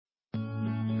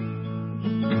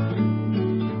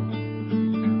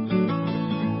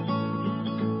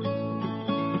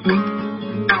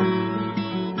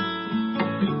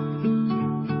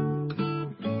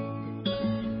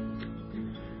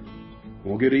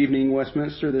Good evening,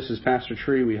 Westminster. This is Pastor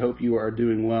Tree. We hope you are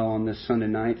doing well on this Sunday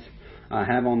night. I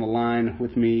have on the line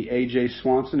with me AJ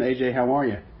Swanson. AJ, how are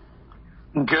you?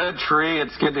 Good, Tree.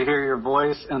 It's good to hear your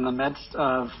voice in the midst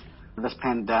of this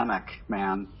pandemic,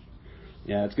 man.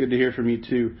 Yeah, it's good to hear from you,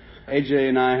 too. AJ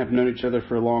and I have known each other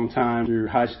for a long time through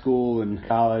high school and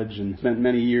college and spent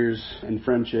many years in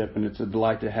friendship, and it's a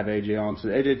delight to have AJ on. So,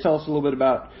 AJ, tell us a little bit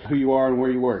about who you are and where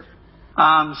you work.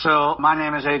 So my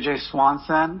name is AJ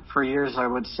Swanson. For years, I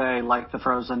would say like the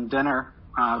frozen dinner,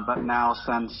 but now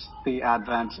since the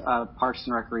advent of Parks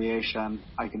and Recreation,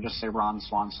 I can just say Ron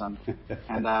Swanson.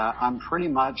 And I'm pretty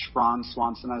much Ron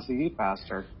Swanson as the youth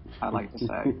pastor, I like to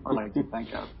say, or like to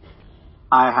think of.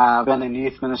 I have been in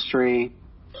youth ministry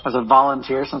as a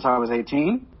volunteer since I was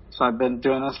 18, so I've been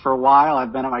doing this for a while.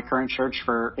 I've been at my current church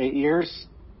for 8 years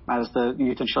as the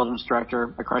Youth and Children's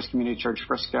Director at Christ Community Church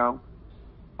Frisco.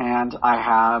 And I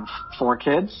have 4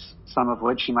 kids, some of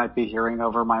which you might be hearing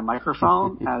over my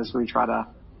microphone as we try to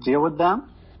deal with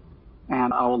them.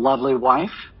 And a lovely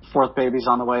wife. 4th baby's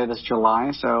on the way this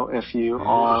July. So if you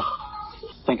all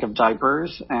think of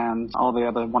diapers and all the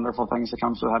other wonderful things that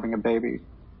comes with having a baby,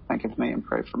 think of me and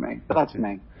pray for me. But that's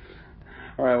me.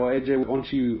 All right. Well, AJ, why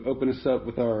don't you open us up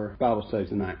with our Bible study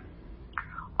tonight?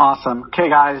 Awesome. Okay,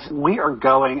 guys, we are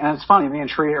going, and it's funny, me and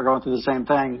Tree are going through the same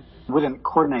thing. We didn't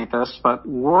coordinate this, but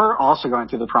we're also going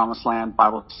through the Promised Land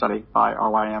Bible Study by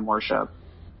RYM Worship.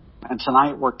 And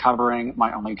tonight we're covering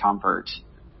My Only Comfort.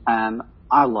 And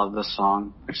I love this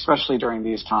song, especially during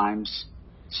these times.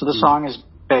 So the song is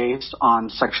based on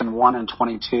section 1 and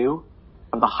 22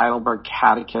 of the Heidelberg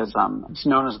Catechism. It's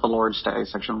known as the Lord's Day,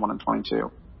 section 1 and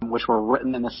 22, which were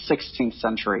written in the 16th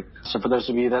century. So for those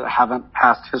of you that haven't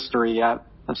passed history yet,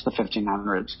 that's the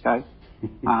 1500s, okay?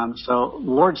 So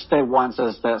Lord's Day 1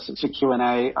 says this. It's a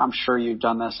Q&A. I'm sure you've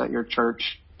done this at your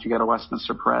church if you go to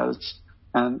Westminster Pres.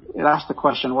 And it asks the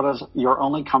question, what is your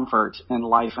only comfort in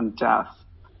life and death?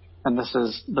 And this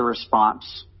is the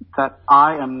response, that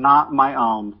I am not my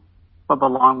own, but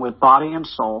belong with body and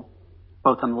soul,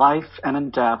 both in life and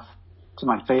in death, to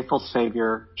my faithful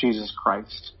Savior, Jesus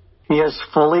Christ. He has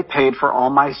fully paid for all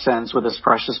my sins with his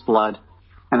precious blood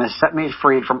and has set me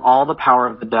free from all the power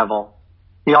of the devil.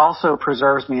 He also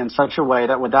preserves me in such a way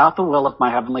that without the will of my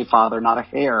Heavenly Father, not a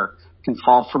hair can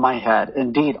fall from my head.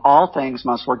 Indeed, all things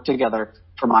must work together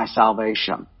for my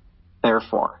salvation.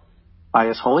 Therefore, by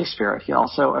his Holy Spirit, he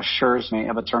also assures me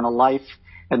of eternal life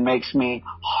and makes me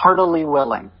heartily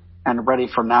willing and ready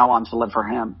from now on to live for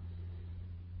him.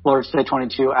 Lord's Day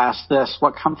 22 asks this,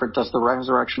 what comfort does the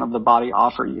resurrection of the body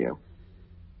offer you?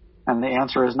 And the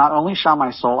answer is, not only shall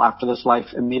my soul after this life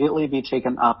immediately be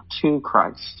taken up to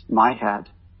Christ, my head,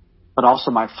 but also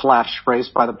my flesh,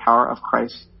 raised by the power of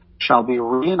Christ, shall be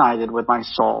reunited with my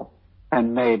soul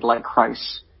and made like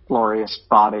Christ's glorious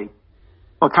body.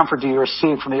 What comfort do you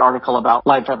receive from the article about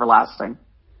life everlasting?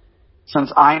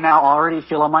 Since I now already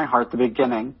feel in my heart the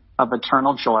beginning of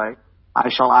eternal joy, I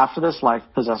shall after this life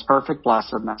possess perfect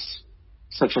blessedness,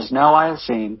 such as no eye has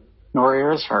seen, nor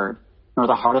ear has heard, nor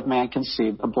the heart of man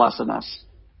conceived the blessedness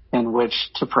in which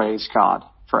to praise God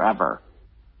forever.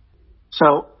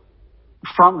 So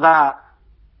from that,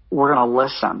 we're going to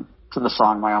listen to the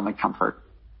song, My Only Comfort,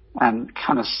 and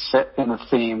kind of sit in the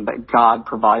theme that God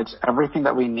provides everything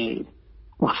that we need.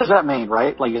 What does that mean,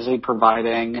 right? Like, is he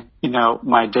providing,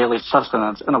 my daily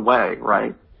sustenance in a way,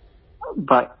 right?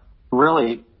 But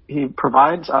really, he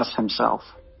provides us himself.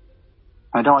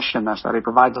 I don't want you to miss that. He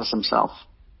provides us himself.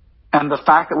 And the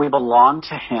fact that we belong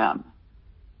to him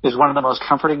is one of the most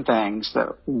comforting things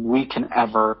that we can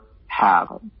ever have.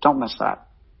 Don't miss that.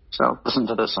 So listen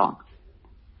to this song.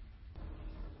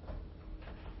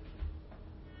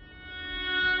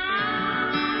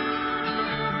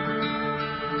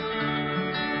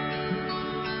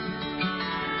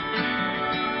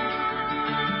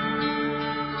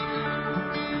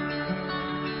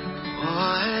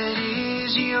 What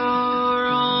is your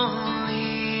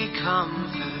only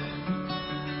comfort?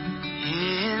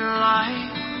 In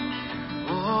life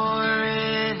or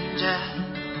in death,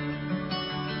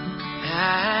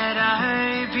 that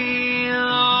I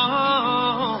belong,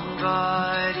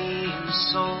 body and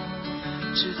soul,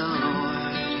 to the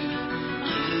Lord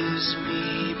who gives me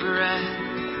breath,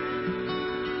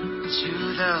 to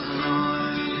the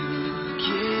Lord who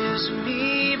gives me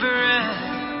breath.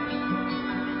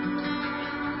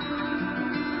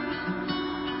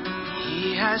 He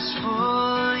has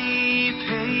fully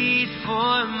paid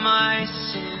for my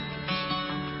sins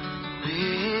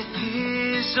with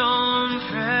his own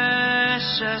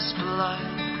precious blood.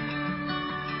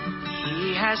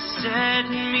 He has set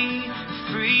me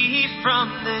free from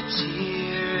the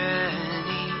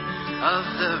tyranny of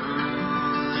the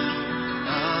rulers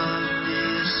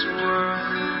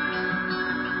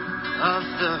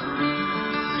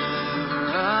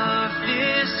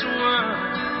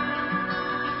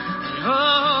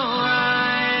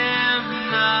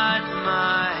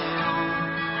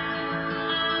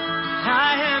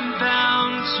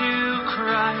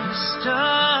Christ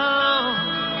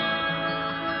alone,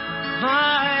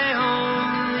 my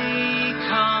only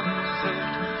comfort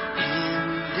in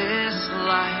this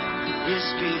life is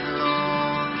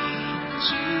belonging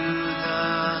to the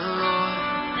Lord,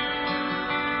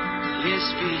 is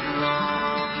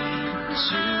belonging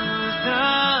to the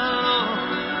Lord.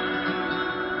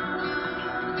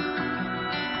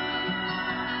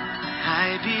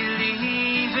 I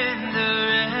believe in the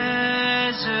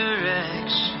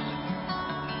resurrection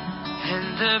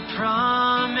and the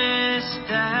promise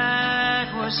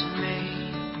that was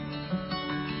made,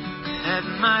 that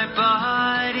my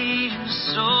body and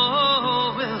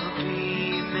soul will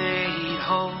be made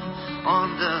whole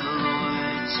on the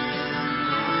Lord's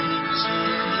anointed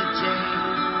day,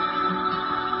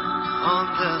 on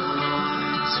the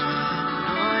Lord's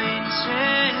anointed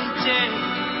day.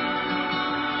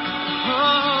 Oh,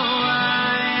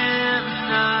 I am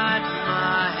not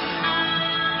my own.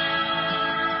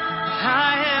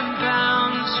 I am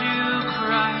bound to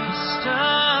Christ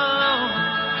alone.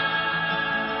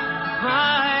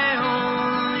 My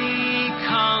only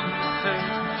comfort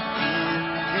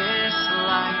in this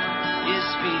life is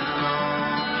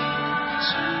belonging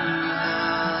to the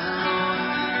Lord,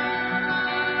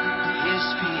 is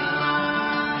belonging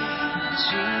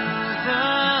to the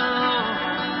Lord.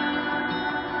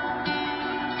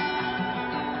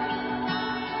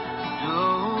 No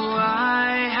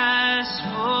eye has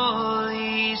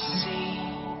fully seen,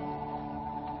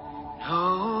 no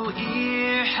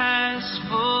ear has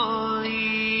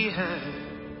fully heard,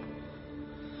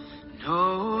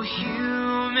 no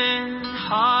human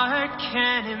heart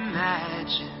can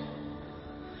imagine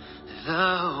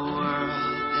the world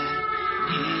that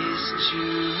is to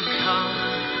come,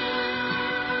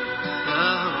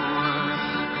 the world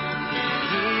that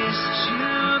is to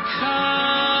come.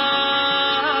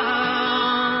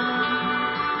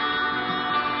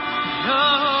 No,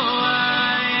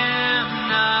 I am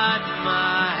not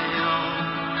my own.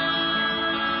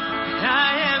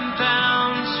 I am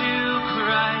bound to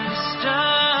Christ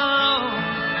alone.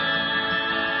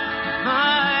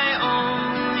 My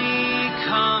only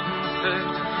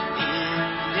comfort in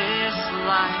this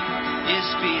life is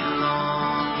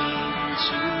belonging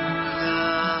to the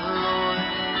Lord,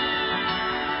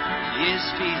 is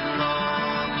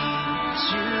belonging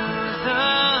to the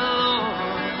Lord,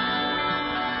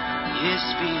 is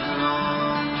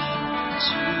belonging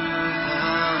to the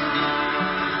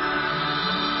Lord.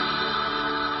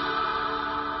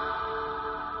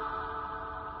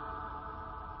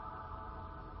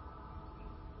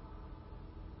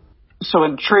 So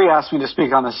when Tree asked me to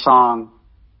speak on this song,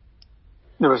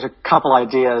 there was a couple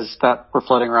ideas that were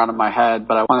floating around in my head,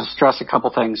 but I want to stress a couple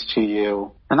things to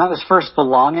you. And that is, first,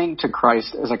 belonging to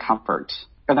Christ is a comfort.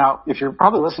 And now, if you're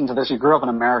probably listening to this, you grew up in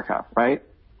America, right?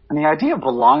 And the idea of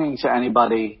belonging to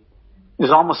anybody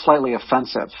is almost slightly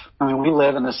offensive. I mean, we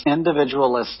live in this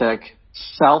individualistic,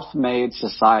 self-made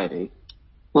society.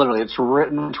 Literally, it's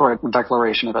written into our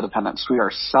Declaration of Independence. We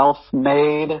are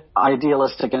self-made,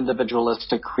 idealistic,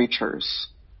 individualistic creatures.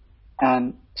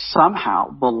 And somehow,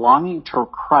 belonging to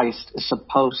Christ is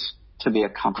supposed to be a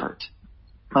comfort.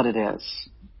 But it is.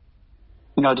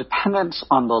 You know, dependence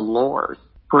on the Lord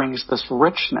brings this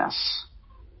richness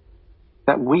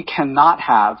that we cannot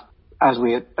have as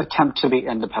we attempt to be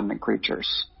independent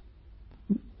creatures.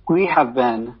 We have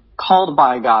been called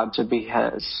by God to be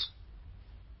His.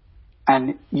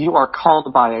 And you are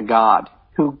called by a God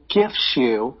who gifts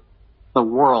you the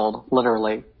world,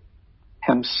 literally,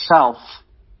 Himself,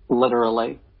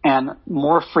 literally, and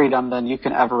more freedom than you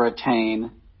can ever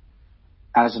attain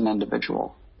as an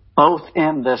individual, both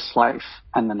in this life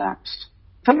and the next.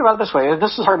 Think about it this way.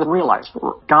 This is hard to realize.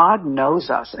 God knows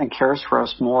us and cares for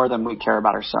us more than we care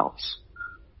about ourselves.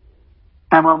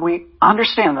 And when we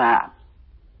understand that,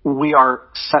 we are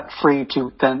set free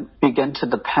to then begin to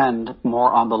depend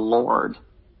more on the Lord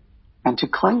and to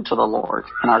cling to the Lord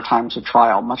in our times of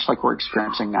trial, much like we're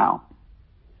experiencing now.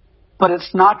 But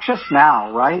it's not just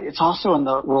now, right? It's also in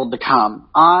the world to come.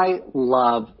 I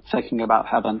love thinking about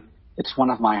heaven. It's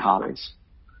one of my hobbies.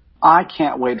 I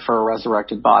can't wait for a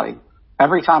resurrected body.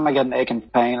 Every time I get an ache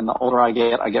and pain, and the older I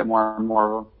get more and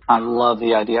more. I love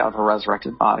the idea of a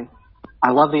resurrected body. I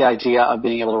love the idea of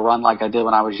being able to run like I did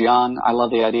when I was young. I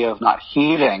love the idea of not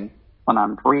heaving when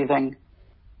I'm breathing.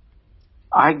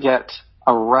 I get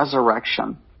a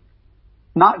resurrection,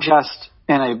 not just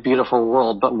in a beautiful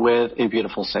world, but with a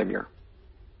beautiful Savior.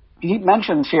 He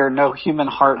mentions here, no human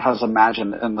heart has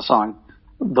imagined in the song,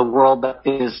 the world that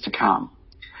is to come.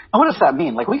 And what does that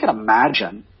mean? Like, we can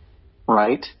imagine,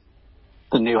 right,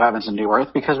 the new heavens and new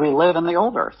earth because we live in the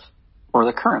old earth or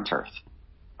the current earth,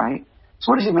 right?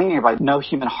 So what does he mean here by no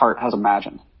human heart has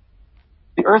imagined?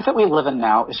 The earth that we live in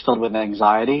now is filled with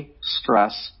anxiety,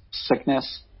 stress,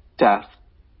 sickness, death,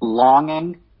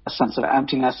 longing, a sense of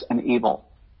emptiness, and evil.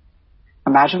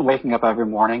 Imagine waking up every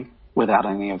morning without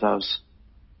any of those.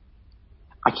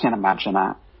 I can't imagine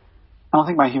that. I don't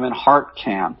think my human heart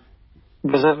can.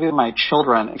 Because even my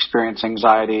children experience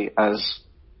anxiety as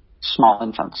small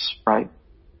infants, right?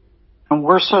 And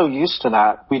we're so used to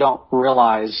that, we don't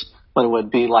realize what it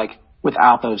would be like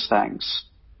without those things.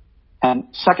 And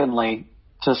secondly,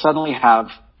 to suddenly have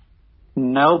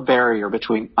no barrier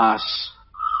between us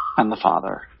and the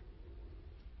Father.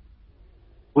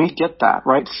 We get that,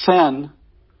 right? Sin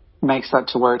makes that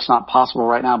to where it's not possible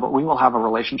right now, but we will have a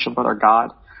relationship with our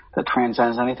God that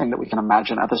transcends anything that we can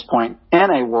imagine at this point in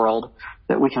a world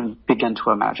that we can begin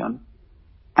to imagine.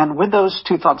 And with those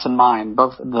two thoughts in mind,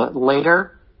 both the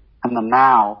later and the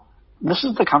now, this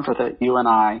is the comfort that you and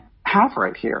I have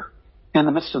right here in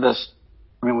the midst of this.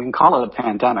 I mean, we can call it a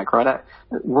pandemic, right?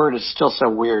 That word is still so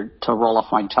weird to roll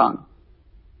off my tongue.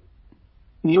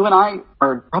 You and I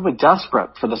are probably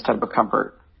desperate for this type of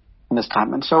comfort in this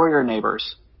time, and so are your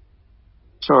neighbors.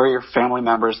 So are your family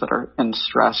members that are in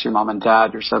stress, your mom and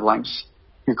dad, your siblings,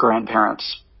 your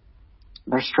grandparents.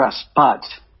 They're stressed, but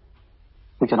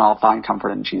we can all find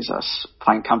comfort in Jesus,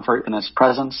 find comfort in his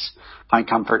presence, find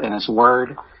comfort in his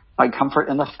word, find comfort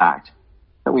in the fact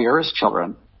that we are his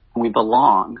children and we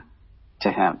belong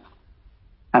to him.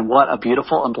 And what a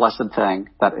beautiful and blessed thing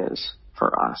that is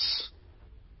for us.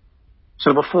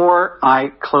 So before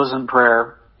I close in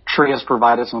prayer, Tree has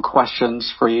provided some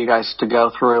questions for you guys to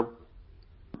go through.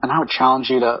 And I would challenge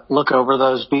you to look over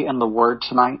those, be in the Word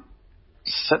tonight.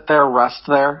 Sit there, rest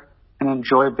there, and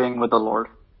enjoy being with the Lord.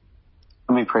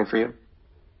 Let me pray for you.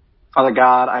 Father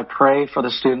God, I pray for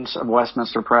the students of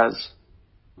Westminster Pres.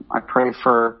 I pray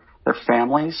for their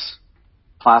families,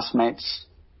 classmates,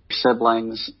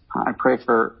 siblings. I pray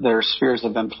for their spheres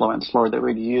of influence, Lord, that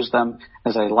we'd use them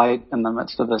as a light in the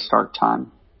midst of this dark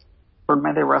time. Lord,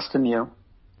 may they rest in you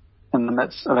in the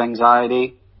midst of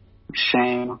anxiety,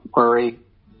 shame, worry.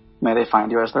 May they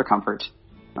find you as their comfort.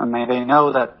 And may they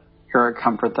know that you're a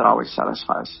comfort that always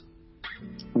satisfies.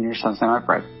 In your son's name I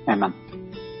pray. Amen.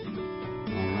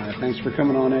 All right. Thanks for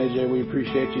coming on, AJ. We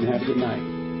appreciate you and have a good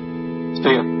night. See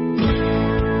you.